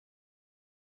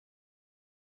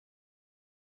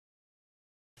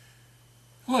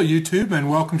Hello YouTube, and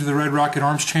welcome to the Red Rocket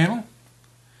Arms channel.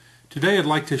 Today I'd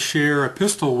like to share a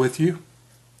pistol with you.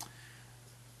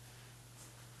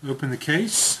 Open the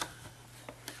case.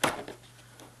 As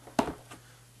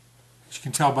you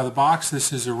can tell by the box,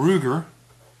 this is a Ruger,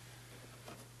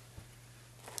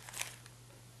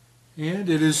 and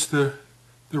it is the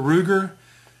Ruger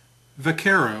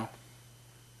Vaquero.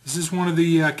 This is one of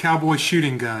the cowboy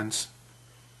shooting guns.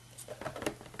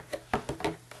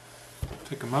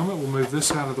 Take a moment, we'll move this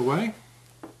out of the way.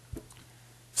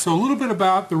 So a little bit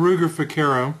about the Ruger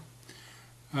Vaquero.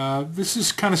 This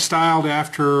is kind of styled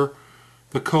after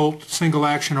the Colt single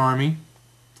action army.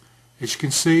 As you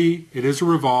can see, it is a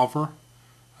revolver.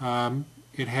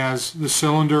 It has the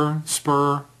cylinder,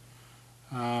 spur.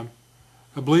 I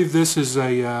believe this is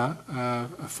a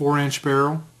 4-inch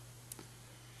barrel.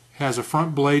 It has a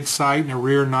front blade sight and a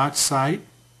rear notch sight.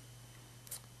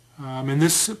 And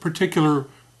this particular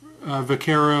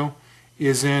Vaquero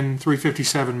is in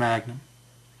 .357 Magnum.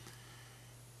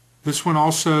 This one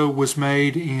also was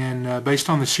made in, based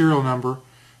on the serial number,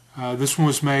 this one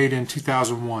was made in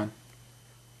 2001.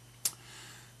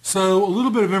 So a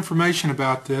little bit of information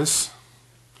about this.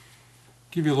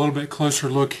 Give you a little bit closer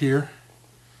look here.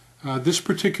 This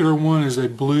particular one is a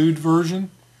blued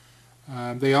version.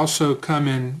 They also come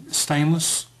in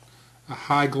stainless, a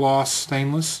high gloss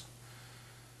stainless.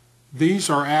 These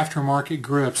are aftermarket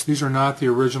grips. These are not the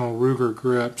original Ruger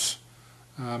grips.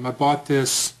 I bought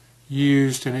this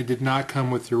used and it did not come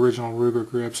with the original Ruger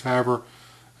grips. However,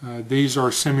 these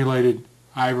are simulated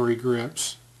ivory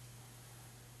grips.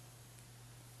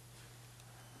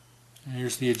 And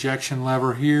here's the ejection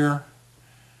lever here.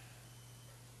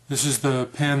 This is the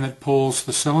pin that pulls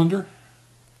the cylinder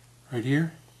right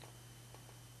here.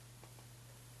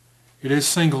 It is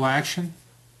single action.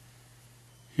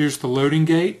 Here's the loading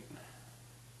gate.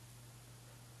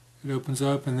 It opens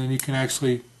up and then you can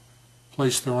actually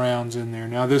place the rounds in there.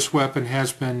 Now this weapon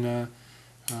has been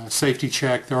safety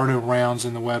checked. There are no rounds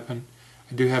in the weapon.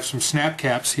 I do have some snap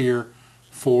caps here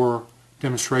for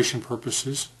demonstration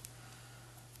purposes.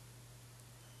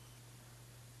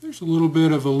 There's a little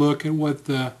bit of a look at what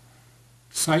the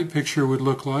sight picture would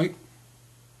look like.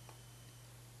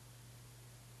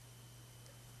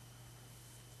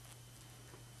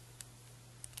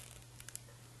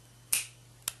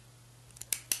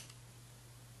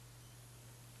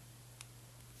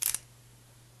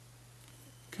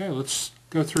 Okay, let's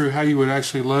go through how you would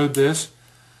actually load this.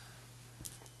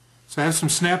 So I have some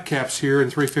snap caps here in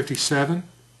 .357.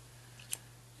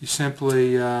 You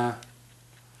simply load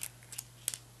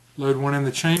one in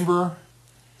the chamber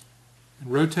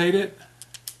and rotate it.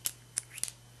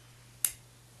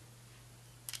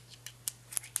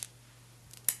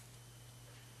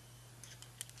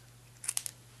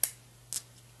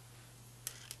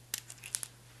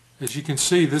 As you can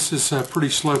see, this is a pretty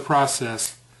slow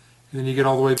process. And then you get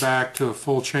all the way back to a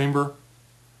full chamber.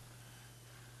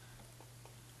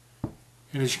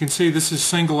 And as you can see, this is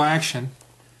single action.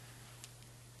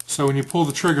 So when you pull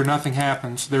the trigger, nothing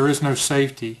happens. There is no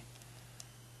safety.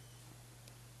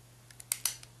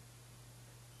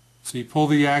 So you pull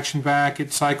the action back,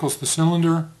 it cycles the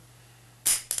cylinder.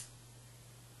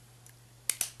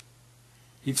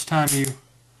 Each time you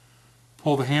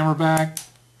pull the hammer back,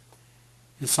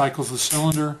 it cycles the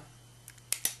cylinder.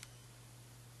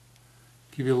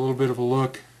 Give you a little bit of a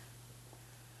look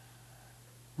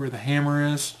where the hammer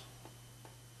is.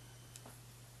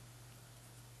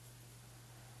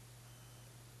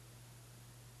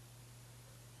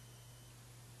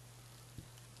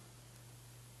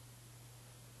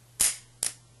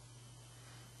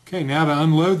 Okay, now to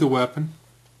unload the weapon,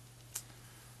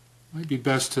 might be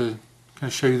best to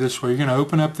kind of show you this way. You're going to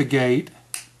open up the gate,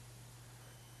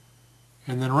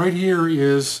 and then right here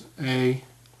is a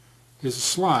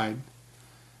slide.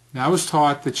 Now I was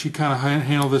taught that you kind of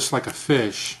handle this like a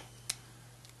fish,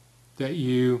 that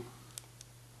you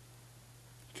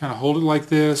kind of hold it like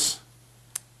this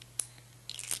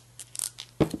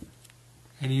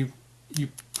and you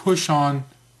push on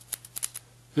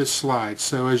this slide.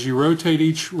 So as you rotate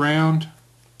each round,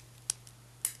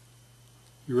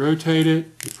 you rotate it,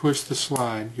 you push the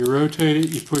slide, you rotate it,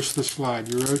 you push the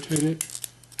slide, you rotate it,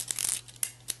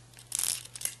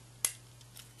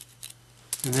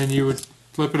 and then you would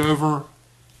flip it over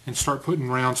and start putting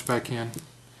rounds back in.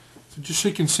 So just so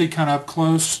you can see kind of up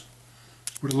close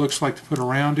what it looks like to put a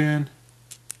round in.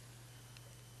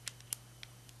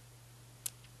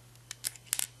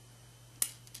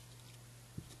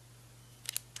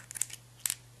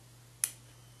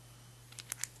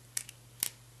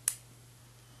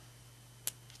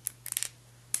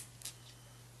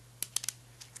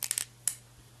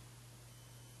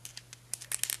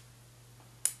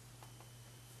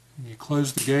 You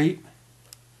close the gate,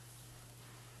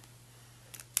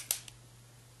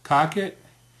 cock it,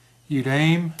 you'd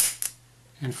aim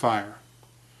and fire.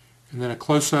 And then a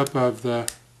close-up of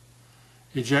the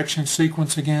ejection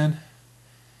sequence again.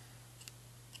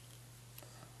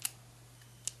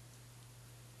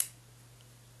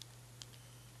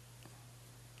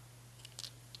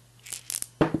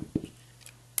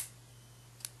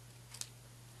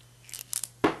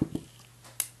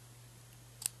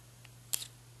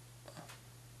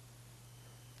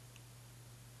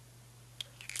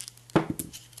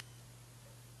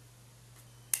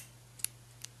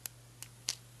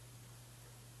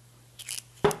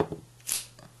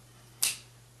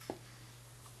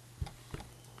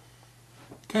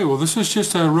 Okay, well, this is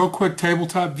just a real quick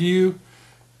tabletop view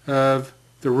of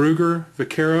the Ruger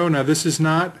Vaquero. Now, this is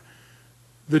not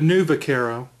the new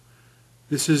Vaquero.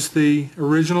 This is the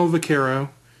original Vaquero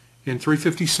in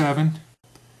 .357.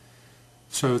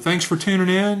 So thanks for tuning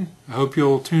in. I hope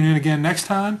you'll tune in again next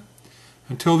time.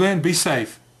 Until then, be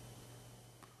safe.